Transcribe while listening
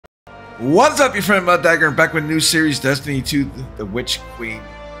What's up, your friend Mud Dagger? I'm back with a new series, Destiny 2, The Witch Queen.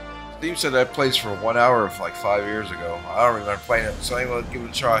 Steam said that plays for 1 hour like 5 years ago. I don't remember playing it, so anyway, give it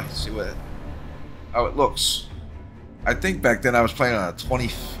a try, see how it looks. I think back then I was playing on a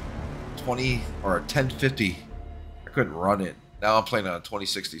 20 or a 1050. I couldn't run it. Now I'm playing on a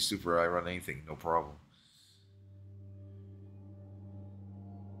 2060 Super. I run anything, no problem.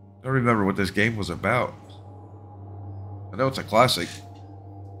 I don't remember what this game was about. I know it's a classic.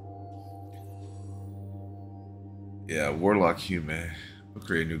 Yeah, Warlock Human. We'll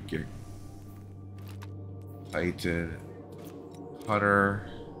create a new gear. Titan. Hunter.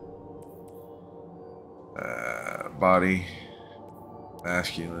 Body.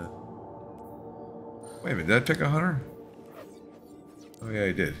 Masculine. Wait a minute, did I pick a hunter? Oh yeah,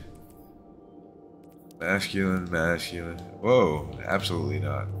 I did. Masculine. Whoa, absolutely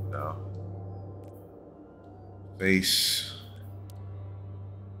not. No. Face.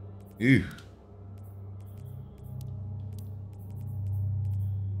 Ew.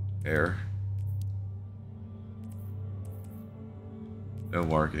 Hair. No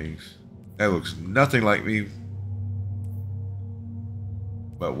markings. That looks nothing like me.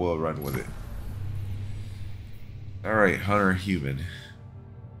 But we'll run with it. Alright, Hunter Human.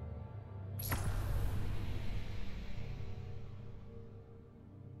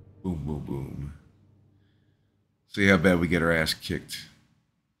 Boom, boom, boom. See how bad we get our ass kicked.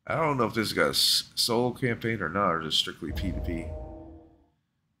 I don't know if this has got a solo campaign or not, or just strictly PvP.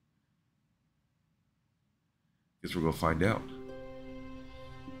 Guess we're gonna find out.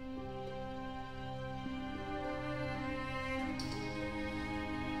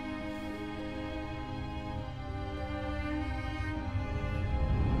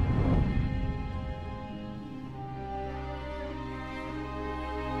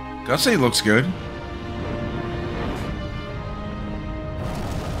 Cutscene looks good.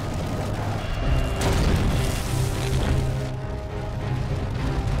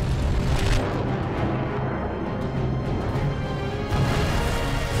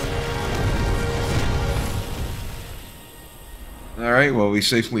 Alright, well, we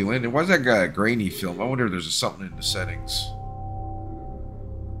safely landed. Why's that guy a grainy film? I wonder if there's something in the settings.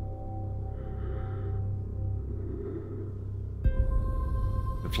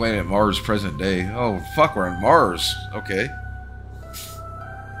 The planet Mars, present day. Oh, fuck, we're on Mars. Okay.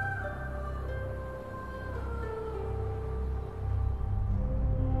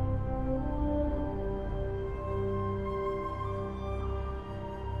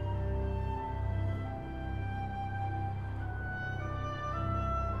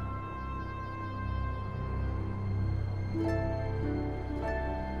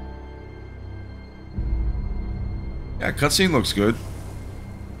 Yeah, cutscene looks good.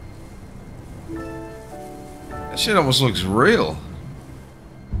 That shit almost looks real.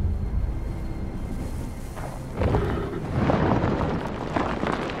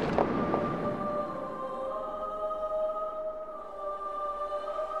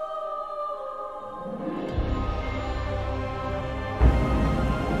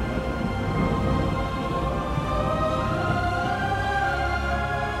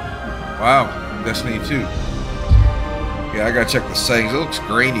 Wow, Destiny 2. Yeah, I gotta check the settings. It looks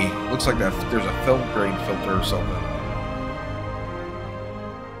grainy. Looks like that there's a film grain filter or something.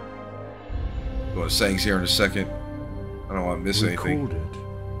 Go to settings here in a second. I don't want to miss anything.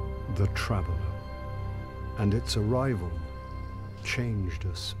 Recorded the Traveler, and its arrival changed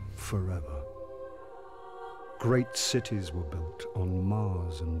us forever. Great cities were built on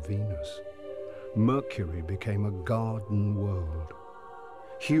Mars and Venus. Mercury became a garden world.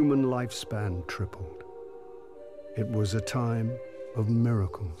 Human lifespan tripled. It was a time of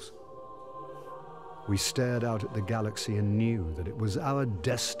miracles. We stared out at the galaxy and knew that it was our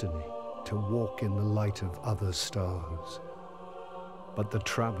destiny to walk in the light of other stars. But the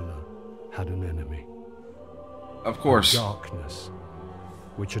Traveler had an enemy. Of course. Darkness,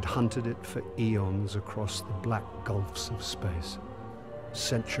 which had hunted it for eons across the black gulfs of space,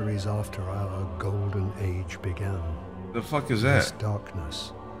 centuries after our golden age began. The fuck is that? This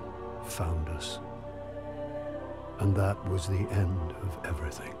darkness found us. And that was the end of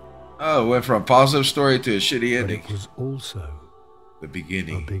everything. Oh, it went from a positive story to a shitty But ending. it was also The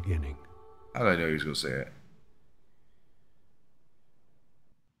beginning. a beginning. How did I know he was going to say it?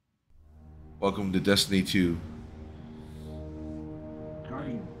 Welcome to Destiny 2.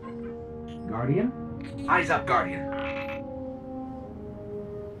 Guardian? Eyes up, Guardian.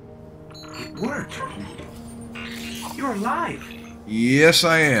 It worked. You're alive. Yes,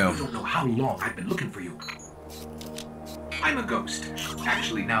 I You am. don't know how long I've been looking for you. I'm a ghost.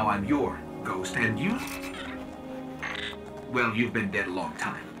 Actually, now I'm your ghost. And you? Well, you've been dead a long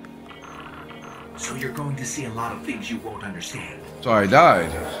time. So you're going to see a lot of things you won't understand. So I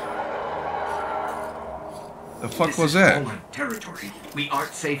died. The fuck was that? Poland territory. We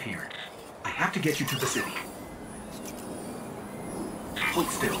aren't safe here. I have to get you to the city. Hold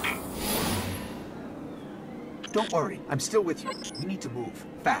still. Don't worry, I'm still with you. We need to move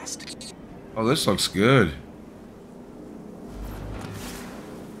fast. Oh, this looks good.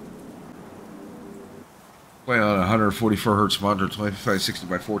 Playing on a 144 hertz monitor, 2560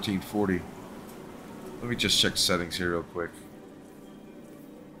 by 1440. Let me just check settings here real quick.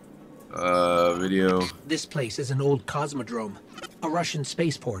 Video. This place is an old cosmodrome, a Russian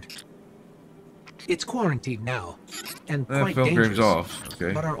spaceport. It's quarantined now, and quite Film dangerous. game's off.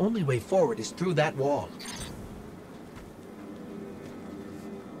 Okay. But our only way forward is through that wall.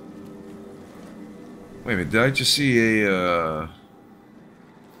 Wait a minute, did I just see a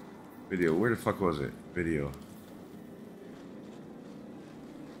video? Where the fuck was it? Video.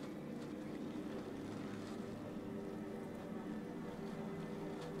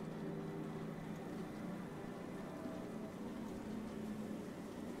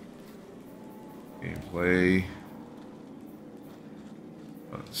 Gameplay.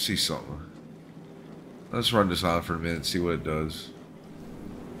 Let's see something. Let's run this on for a minute and see what it does.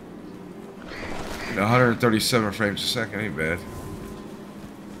 137 frames a second, ain't bad.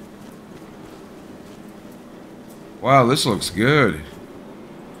 Wow, this looks good.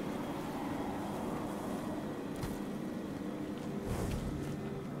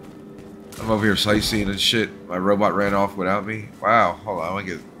 I'm over here sightseeing and shit. My robot ran off without me. Wow, hold on, I want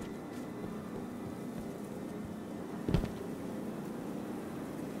to get...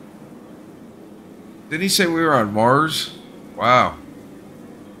 Didn't he say we were on Mars? Wow.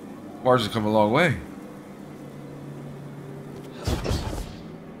 Mars has come a long way.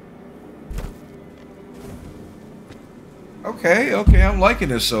 Okay, okay, I'm liking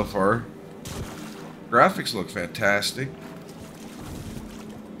this so far. Graphics look fantastic.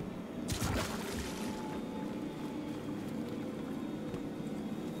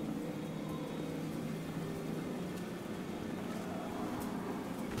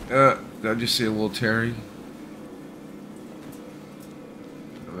 Did I just see a little Terry?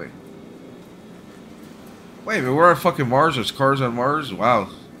 Wait a minute, we're on fucking Mars. There's cars on Mars? Wow,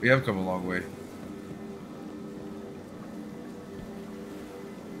 we have come a long way.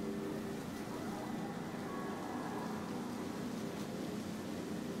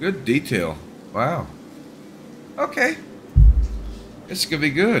 Good detail. Wow. Okay. It's gonna be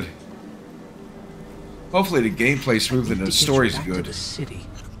good. Hopefully the gameplay's smooth and the story's good. To the city.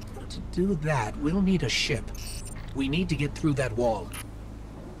 To do that, we'll need a ship. We need to get through that wall.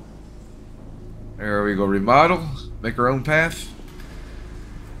 There we go. Remodel. Make our own path.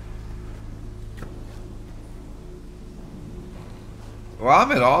 Well,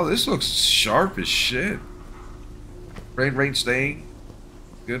 I'm at all. This looks sharp as shit. Frame rate staying.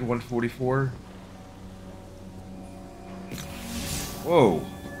 Good. 144. Whoa. What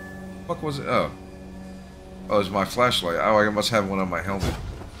the fuck was it? Oh. Oh, it's my flashlight. Oh, I must have one on my helmet.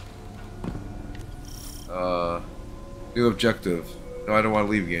 New objective. No, I don't want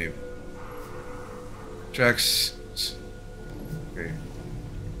to leave game. Tracks. Okay.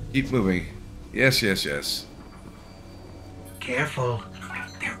 Keep moving. Yes, yes, yes. Careful.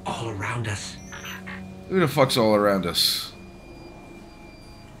 They're all around us. Who the fuck's all around us?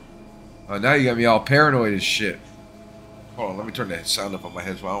 Oh, now you got me all paranoid as shit. Hold on, let me turn the sound up on my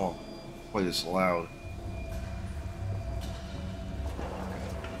headphones. I don't want to play this loud.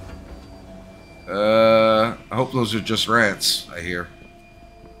 I hope those are just rats, I hear.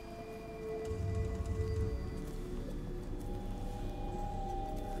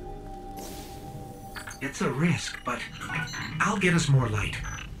 It's a risk, but I'll get us more light.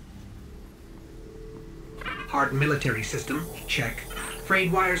 Hard military system, check.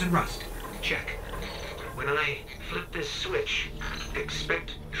 Frayed wires and rust, check. When I flip this switch,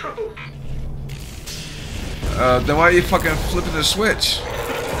 expect trouble. Then why are you fucking flipping the switch?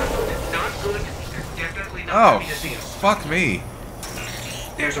 Not good. Definitely not happy to see us. Fuck me.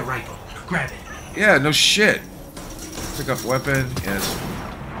 There's a rifle. Grab it. Yeah, no shit. Pick up weapon, yes.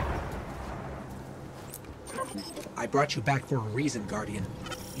 I brought you back for a reason, Guardian.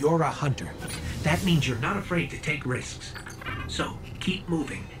 You're a hunter. That means you're not afraid to take risks. So, keep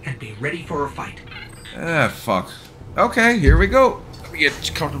moving and be ready for a fight. Ah, fuck. Okay, here we go. Let me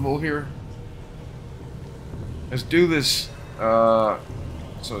get comfortable here. Let's do this.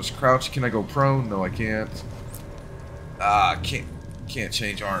 So it's crouch. Can I go prone? No, I can't. Ah, can't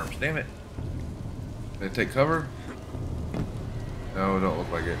change arms. Damn it. Can I take cover? No, don't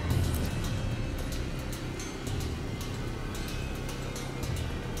look like it.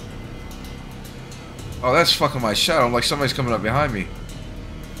 Oh, that's fucking my shadow. I'm like somebody's coming up behind me.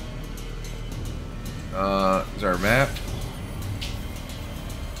 Is our map?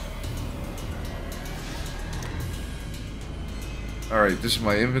 Alright, this is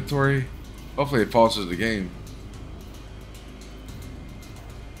my inventory. Hopefully it pauses the game.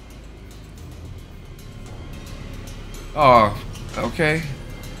 Oh, okay.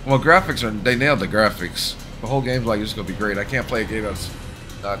 Well, graphics are, they nailed the graphics. The whole game's like, it's gonna be great. I can't play a game that's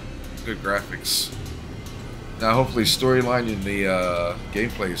not good graphics. Now, hopefully storyline and the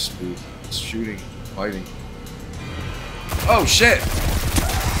gameplay is smooth. Shooting, fighting. Oh, shit!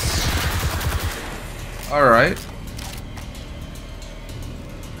 Alright.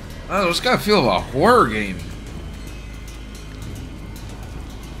 I don't know, it's got a feel of a horror game.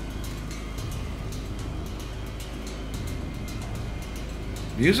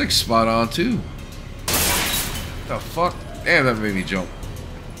 Music's spot on too. What the fuck? Damn, that made me jump.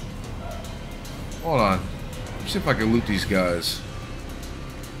 Hold on. Let's see if I can loot these guys.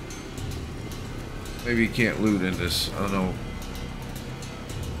 Maybe you can't loot in this. I don't know.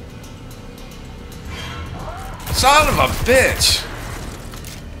 Son of a bitch!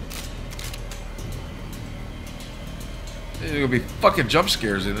 There's gonna be fucking jump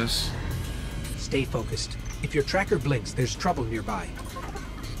scares in this. Stay focused. If your tracker blinks, there's trouble nearby.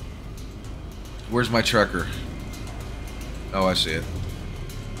 Where's my tracker? Oh, I see it.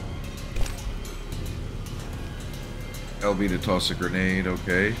 LB to toss a grenade,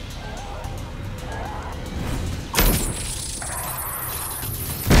 okay.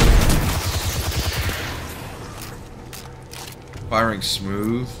 Firing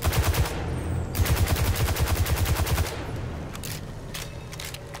smooth.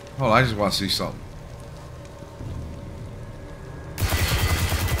 Hold on, I just want to see something.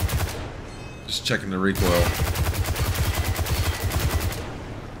 Just checking the recoil.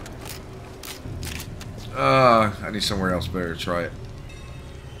 I need somewhere else better to try it.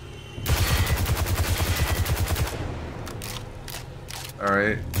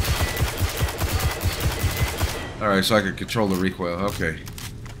 Alright. Alright, so I can control the recoil. Okay.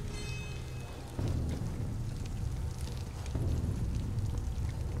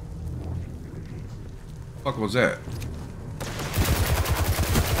 Fuck was that?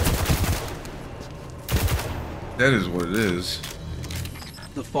 That is what it is.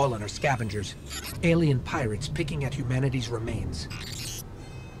 The Fallen are scavengers. Alien pirates picking at humanity's remains.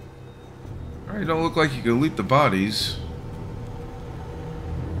 Alright, don't look like you can loot the bodies.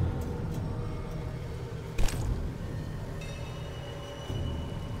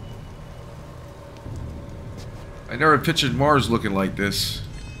 I never pictured Mars looking like this.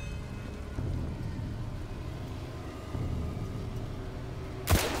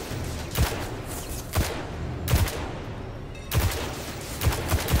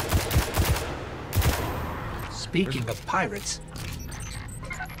 Speaking of pirates,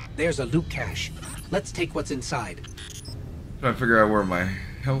 there's a loot cache. Let's take what's inside. Trying to figure out where my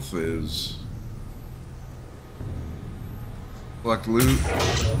health is. Collect loot.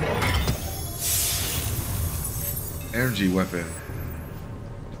 Energy weapon.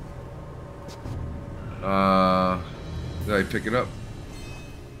 Did I pick it up?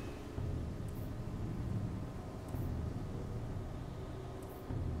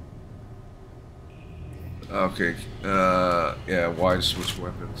 Okay, yeah, wide switch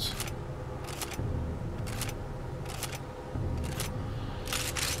weapons.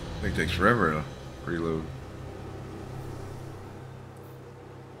 I think it takes forever to reload.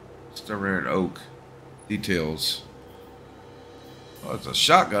 Exterminator oak. Details. Oh, it's a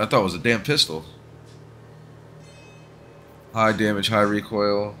shotgun. I thought it was a damn pistol. High damage, high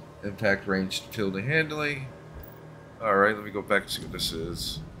recoil, impact range, field and handling. Alright, let me go back and see what this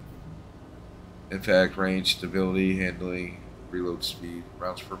is. Impact range, stability, handling, reload speed,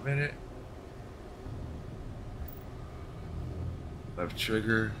 rounds per minute. Left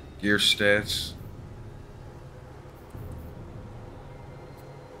trigger, gear stats.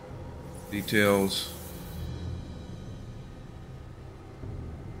 Details.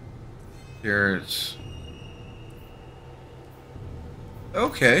 Appearance.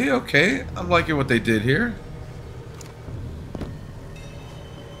 Okay, okay. I'm liking what they did here.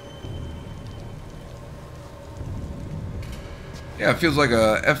 Yeah, it feels like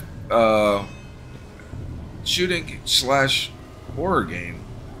a shooting / horror game,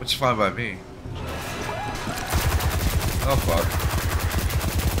 which is fine by me. Oh fuck.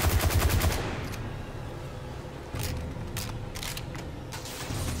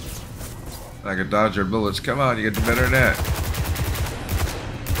 I can dodge your bullets. Come on, you get better than that.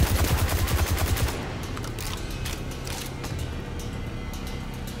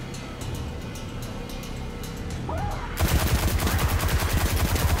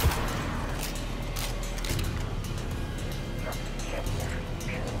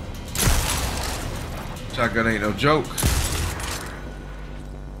 Shotgun ain't no joke.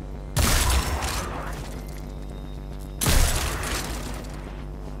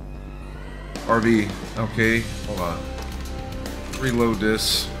 RB. Okay, hold on. Reload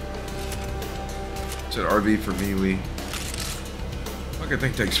this. Said RB for melee. Fucking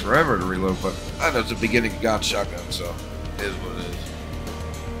thing takes forever to reload, but I know it's the beginning gun shotgun, so it is what it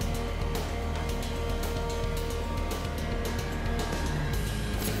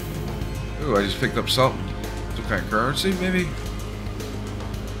is. Ooh, I just picked up something. Some kind of currency, maybe? Is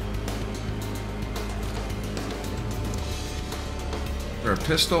there a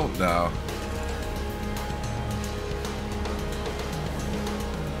pistol? No.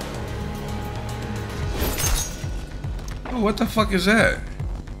 Oh, what the fuck is that?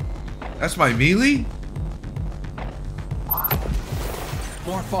 That's my melee?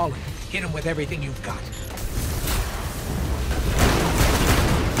 More falling. Hit him with everything you've got.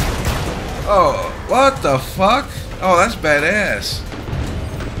 Oh, what the fuck? Oh, that's badass.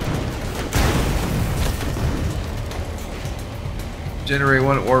 Generate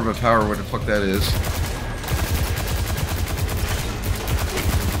one orb of power, what the fuck that is.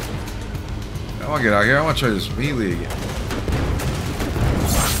 I want to get out here. I want to try this melee again.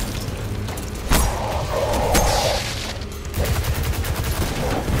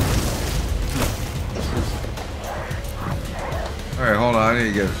 Alright, hold on. I need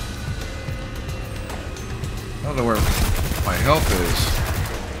to get... I don't know where my health is.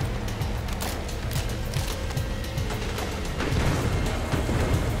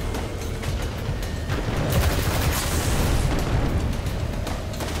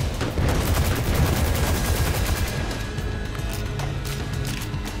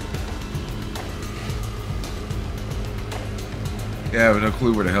 Yeah, I have no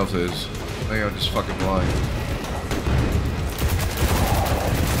clue where the health is. I think I'm just fucking blind.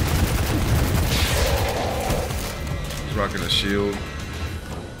 He's rocking a shield.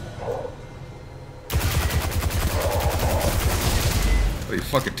 Oh, he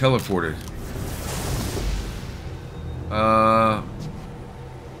fucking teleported.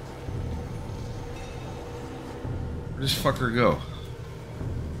 Where'd this fucker go?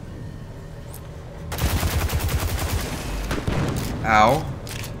 Ow.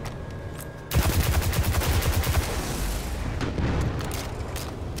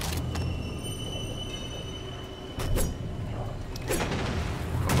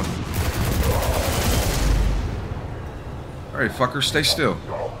 Alright, fucker, stay still.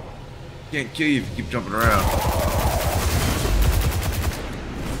 Can't kill you if you keep jumping around.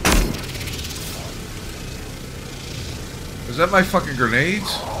 Is that my fucking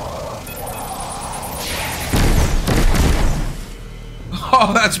grenades?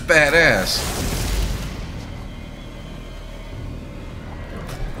 Oh, that's badass.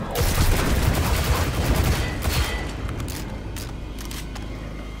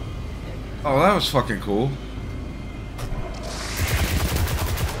 Oh, that was fucking cool.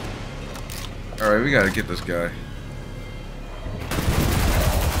 Alright, we gotta get this guy.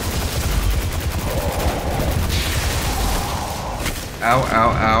 Ow,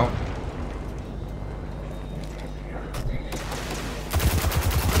 ow, ow.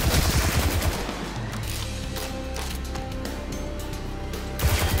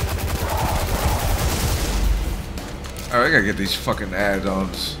 Alright, I gotta get these fucking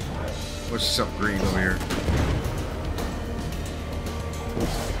add-ons. What's something green over here?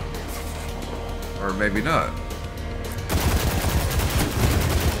 Or maybe not.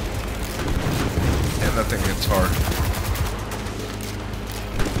 Yeah, that thing hits hard.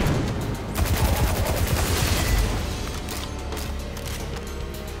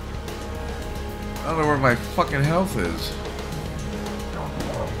 I don't know where my fucking health is.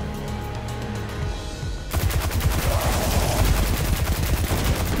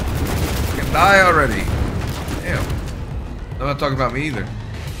 Die already. Damn. I'm not talking about me either.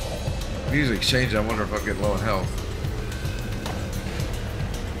 Music's changing. I wonder if I'm getting low in health.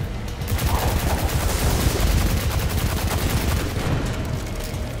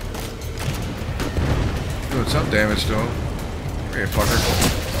 Doing some damage to him. Come here, fucker.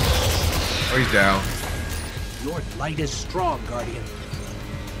 Oh, he's down. Your light is strong, Guardian.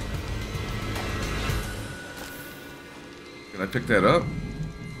 Can I pick that up?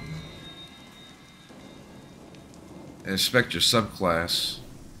 Inspect your subclass.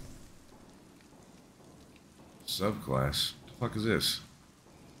 Subclass? What the fuck is this?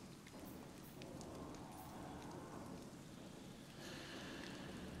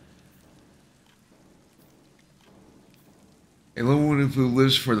 A lone who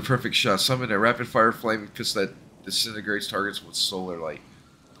lives for the perfect shot. Summon a rapid fire flaming pistol that disintegrates targets with solar light.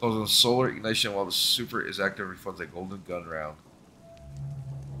 Causes solar ignition while the super is active. Refunds a golden gun round.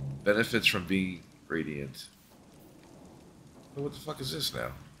 Benefits from being radiant. Oh, what the fuck is this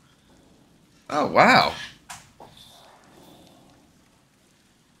now? Oh, wow.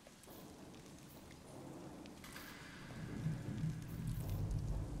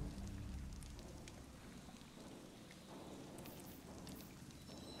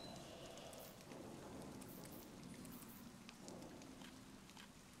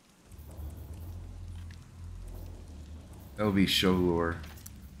 LV Sholor.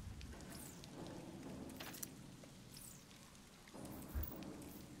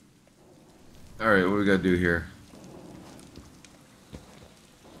 Alright, what we gotta do here?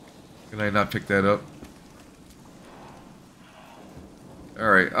 Can I not pick that up?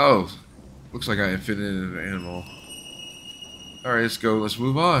 Alright, oh. Looks like I am fitting in an animal. Alright, let's go. Let's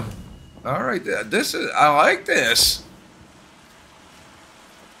move on. Alright, this is... I like this.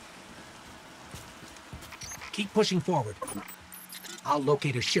 Keep pushing forward. I'll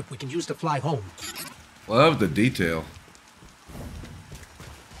locate a ship we can use to fly home. Love the detail.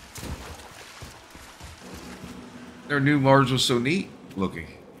 Their new Mars was so neat looking.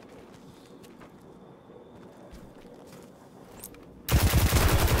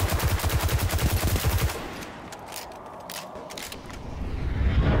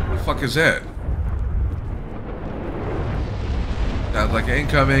 What the fuck is that? Sounds like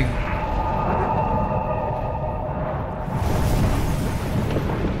incoming.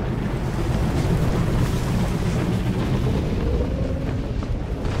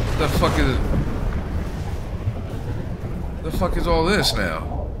 What the fuck is it? The fuck is all this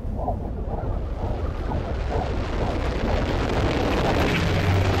now?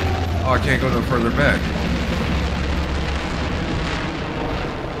 Oh, I can't go no further back.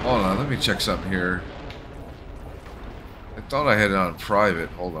 Hold on, let me check something here. I thought I had it on private.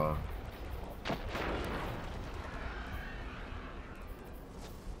 Hold on.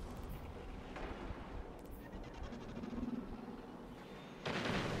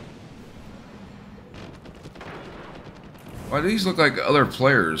 Why do these look like other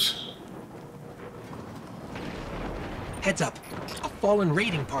players? Heads up. A fallen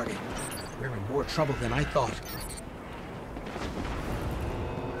raiding party. We're in more trouble than I thought.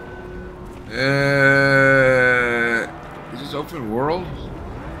 Is this open world?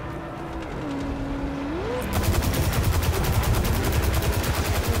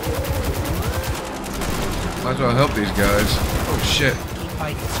 Might as well help these guys. Oh shit. Keep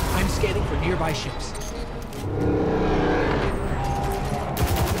fighting. I'm scanning for nearby ships.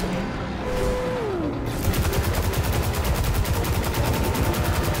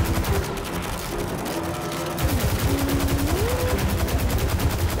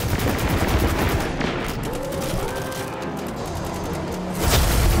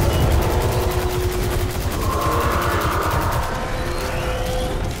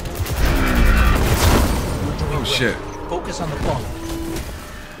 Shit. Focus on the fall.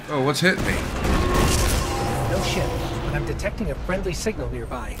 Oh, what's hitting me? No ship, but I'm detecting a friendly signal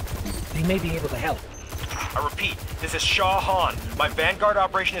nearby. They may be able to help. I repeat, this is Shaw Han. My Vanguard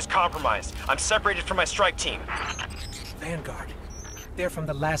operation is compromised. I'm separated from my strike team. Vanguard. They're from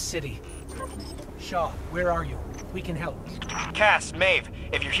the last city. Shaw, where are you? We can help. Cass, Maeve,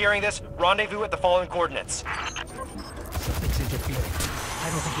 if you're hearing this, rendezvous at the following coordinates. Something's interfering. I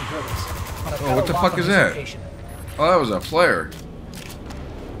don't think he heard us. But I've Oh, got what a the lock fuck on is his that? location. Oh, that was a player.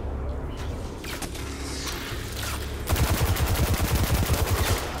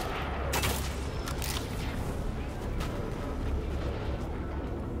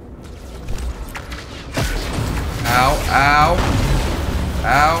 Ow, ow.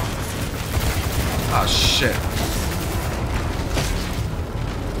 Ow. Oh, shit.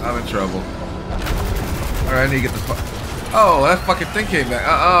 I'm in trouble. Alright, I need to get the fuck... Oh, that fucking thing came back.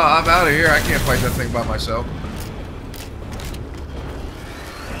 I'm out of here. I can't fight that thing by myself.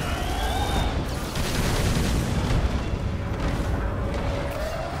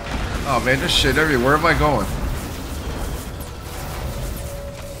 Oh man, there's shit everywhere. Where am I going?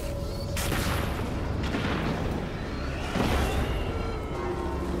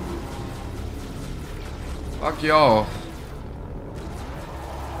 Fuck y'all.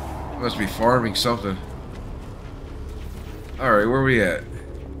 Must be farming something. Alright, where are we at?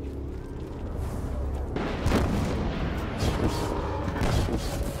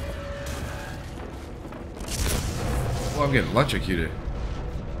 Oh, I'm getting electrocuted.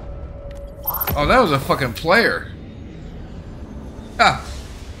 Oh, that was a fucking player. Ah!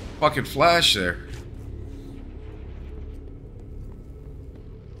 Fucking flash there.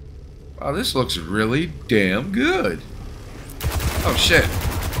 Wow, this looks really damn good. Oh, shit.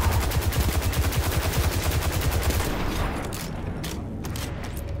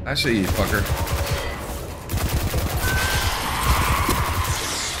 I see you, fucker.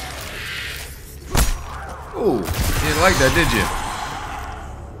 Oh, you didn't like that, did you?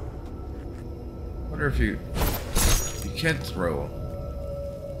 Wonder if you can throw them.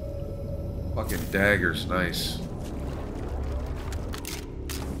 Fucking daggers, nice.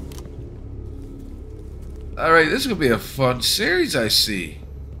 Alright, this is gonna be a fun series, I see.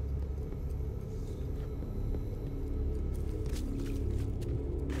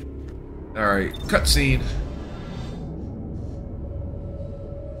 Alright, cutscene.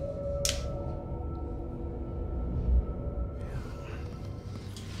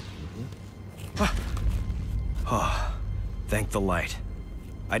 Oh, thank the light.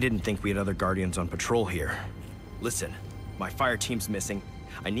 I didn't think we had other Guardians on patrol here. Listen, my fire team's missing.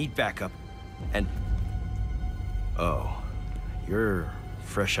 I need backup, and... Oh, you're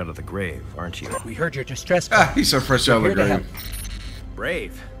fresh out of the grave, aren't you? We heard your distress call. Ah, he's so fresh out of the Here to grave. help.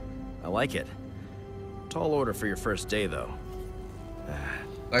 Brave. I like it. Tall order for your first day, though.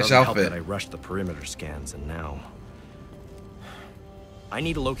 Nice Doesn't help outfit. that I rushed the perimeter scans, and now... I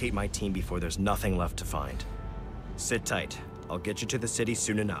need to locate my team before there's nothing left to find. Sit tight. I'll get you to the city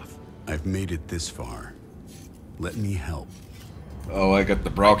soon enough. I've made it this far. Let me help. Oh, I got the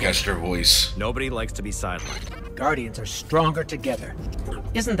broadcaster voice. Nobody likes to be sidelined. Guardians are stronger together.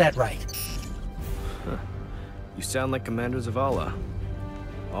 Isn't that right? You sound like Commander Zavala.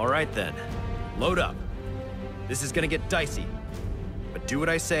 All right, then. Load up. This is gonna get dicey. But do what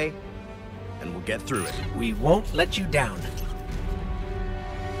I say, and we'll get through it. We won't let you down.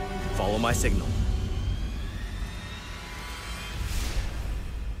 Follow my signal.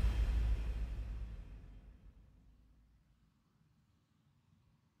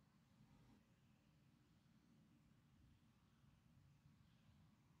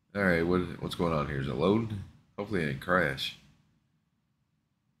 Alright, what's going on here? Is it loading? Hopefully it didn't crash.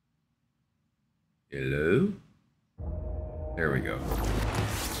 Hello? There we go.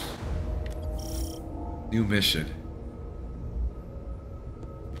 New mission.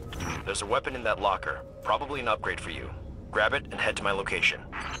 There's a weapon in that locker. Probably an upgrade for you. Grab it and head to my location.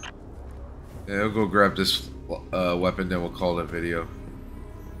 Yeah, I'll go grab this weapon, then we'll call it a video.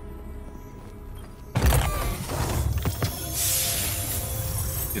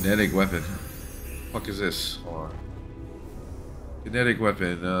 Kinetic weapon. Fuck is this? Hold on. Kinetic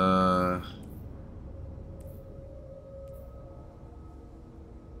weapon.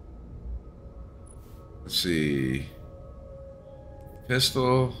 Let's see.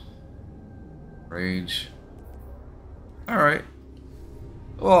 Pistol. Range. Alright.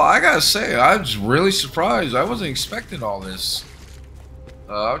 Well, I gotta say, I was really surprised. I wasn't expecting all this.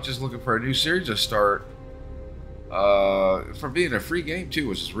 I was just looking for a new series to start. For being a free game too,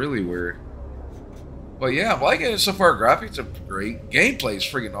 which is really weird. But yeah, I'm liking it so far. Graphics are great. Gameplay is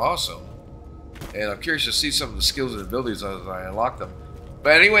freaking awesome. And I'm curious to see some of the skills and abilities as I unlock them.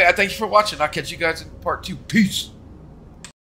 But anyway, I thank you for watching. I'll catch you guys in part 2. Peace!